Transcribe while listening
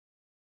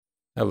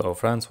Hello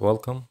friends,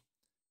 welcome.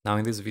 Now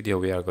in this video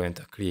we are going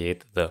to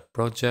create the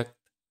project,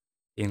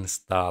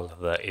 install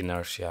the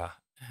Inertia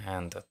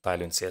and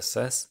Tiling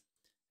CSS,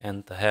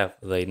 and to have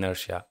the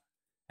Inertia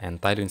and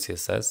Tiling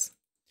CSS,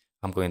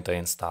 I'm going to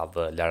install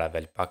the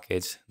Laravel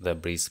package, the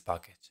Breeze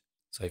package.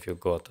 So if you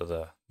go to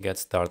the Get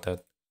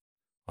Started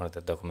or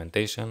the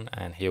documentation,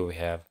 and here we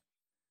have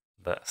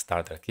the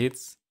starter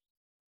kits,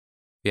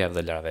 we have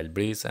the Laravel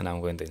Breeze, and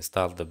I'm going to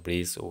install the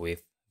Breeze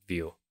with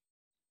Vue.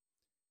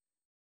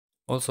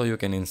 Also, you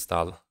can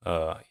install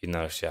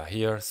Inertia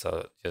here,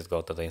 so just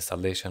go to the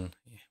installation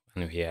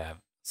and we have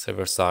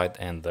server side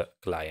and the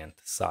client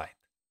side.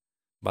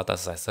 But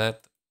as I said,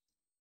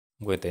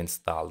 I'm going to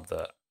install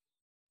the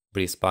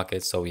Breeze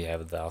package, so we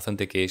have the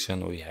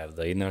authentication, we have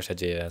the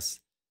Inertiajs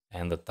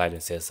and the tiling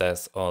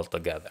CSS all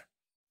together.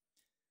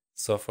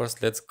 So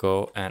first let's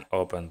go and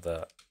open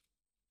the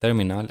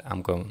terminal.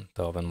 I'm going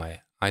to open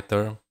my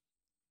iTerm,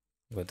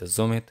 I'm going to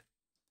zoom it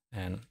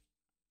and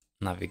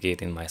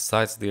navigate in my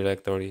sites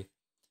directory.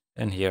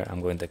 And here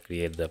I'm going to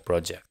create the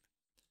project.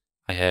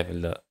 I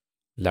have the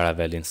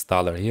Laravel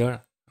installer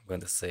here. I'm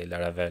going to say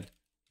Laravel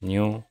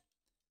new,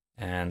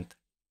 and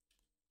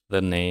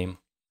the name,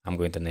 I'm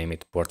going to name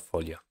it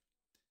Portfolio.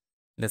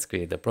 Let's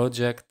create the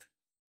project.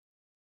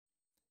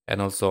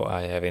 And also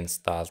I have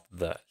installed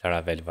the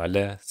Laravel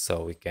Vuejs,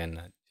 so we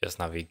can just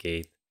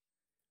navigate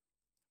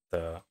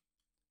the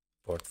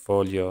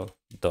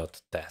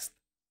portfolio.test.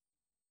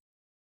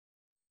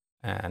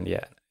 And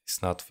yeah,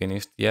 it's not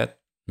finished yet.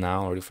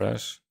 Now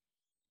refresh.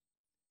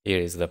 Here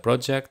is the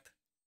project.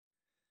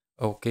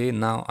 Okay,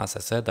 now as I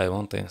said, I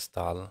want to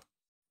install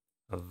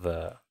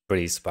the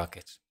Breeze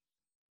package.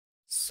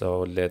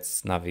 So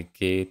let's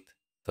navigate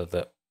to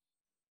the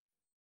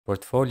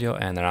portfolio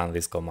and run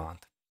this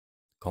command.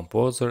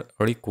 Composer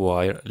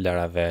require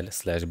Laravel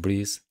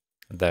 /breeze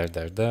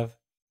 --dev.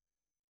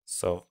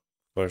 So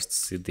first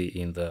cd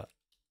in the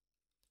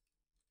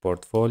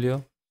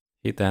portfolio,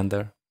 hit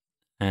enter,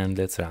 and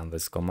let's run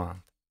this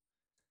command.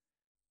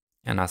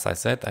 And as I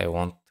said, I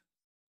want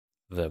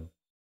the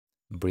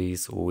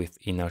Breeze with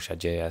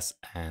Inertiajs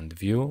and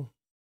Vue.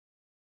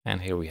 And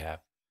here we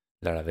have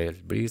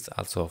Laravel Breeze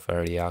also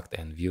offer React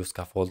and Vue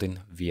scaffolding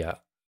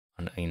via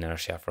an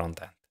Inertia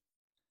frontend.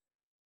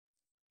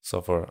 So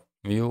for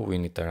Vue, we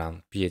need to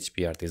run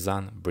php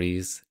artisan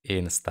breeze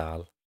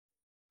install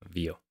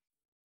Vue.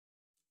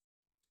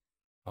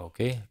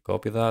 Okay,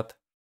 copy that,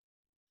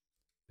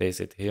 paste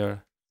it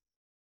here,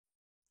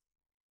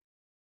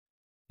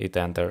 hit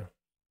enter.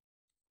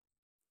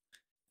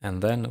 And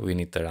then we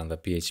need to run the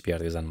php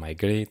artisan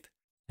migrate,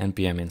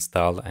 npm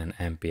install, and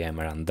npm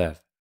run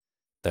dev.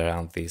 To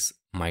run this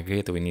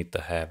migrate, we need to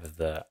have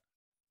the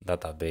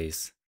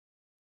database.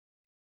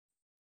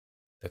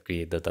 To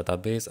create the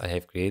database, I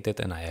have created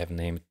and I have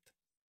named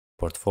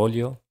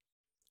Portfolio.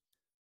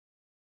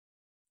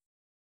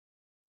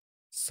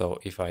 So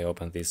if I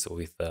open this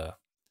with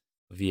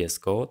VS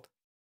Code,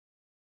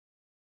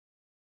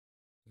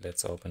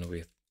 let's open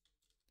with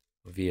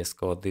VS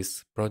Code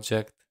this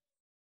project.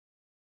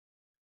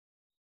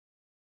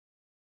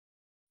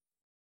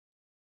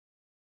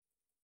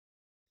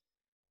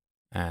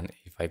 And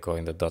if I go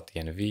in the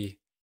 .env,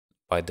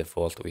 by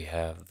default we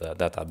have the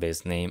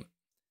database name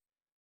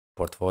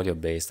Portfolio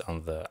based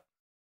on the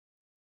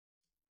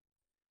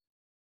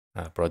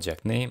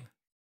project name.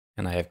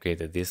 And I have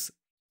created this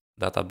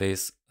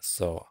database,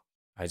 so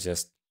I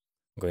just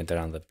going to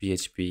run the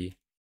php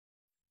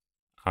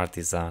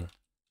artisan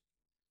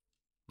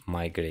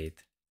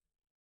migrate.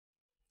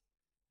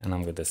 And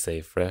I'm going to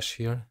say fresh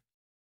here,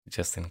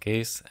 just in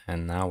case.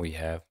 And now we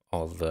have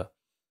all the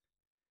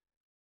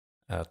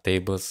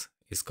tables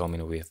is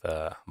coming with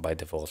by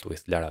default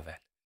with Laravel.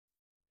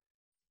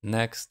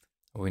 Next,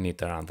 we need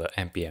to run the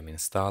npm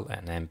install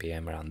and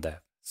npm run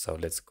dev. So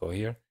let's go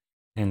here,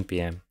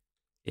 npm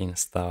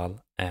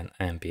install and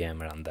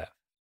npm run dev.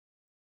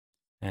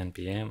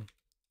 npm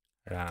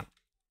run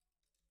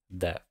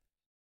dev.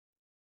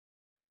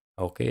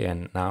 Okay,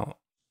 and now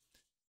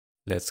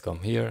let's come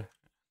here,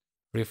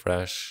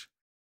 refresh,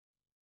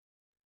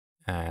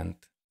 and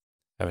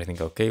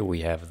everything okay.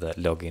 We have the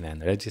login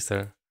and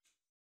register.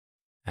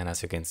 And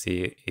as you can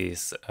see,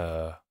 is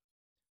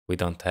we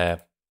don't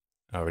have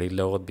a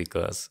reload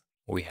because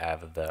we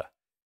have the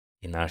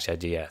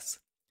Inertiajs.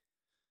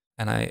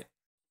 And I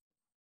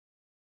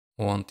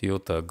want you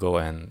to go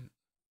and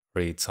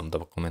read some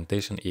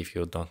documentation if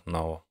you don't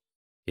know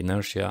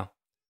Inertia,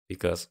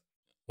 because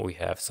we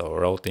have so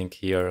routing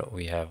here,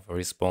 we have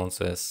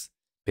responses,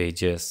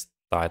 pages,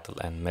 title,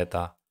 and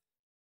meta.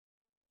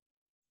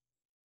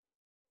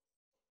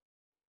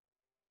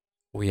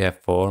 We have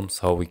forms,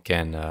 so we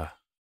can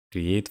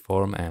create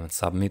form and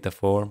submit a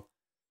form.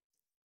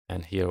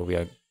 And here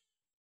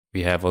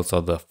we have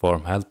also the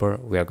form helper.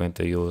 We are going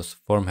to use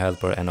form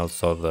helper and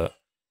also the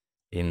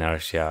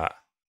Inertia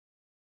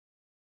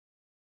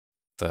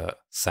to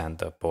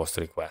send a post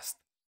request.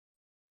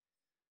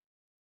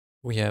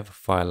 We have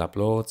file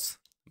uploads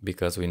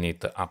because we need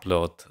to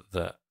upload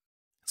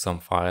some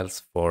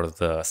files for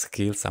the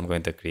skills. I'm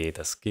going to create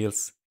a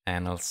skills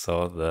and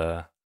also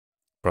the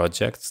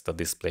projects to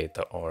display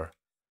our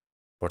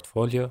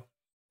portfolio.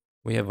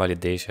 We have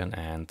validation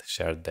and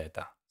shared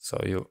data. So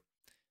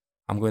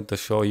I'm going to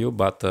show you,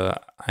 but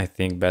I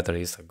think better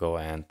is to go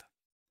and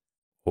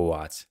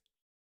watch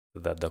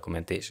the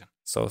documentation.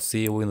 So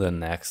see you in the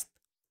next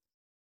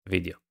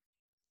video.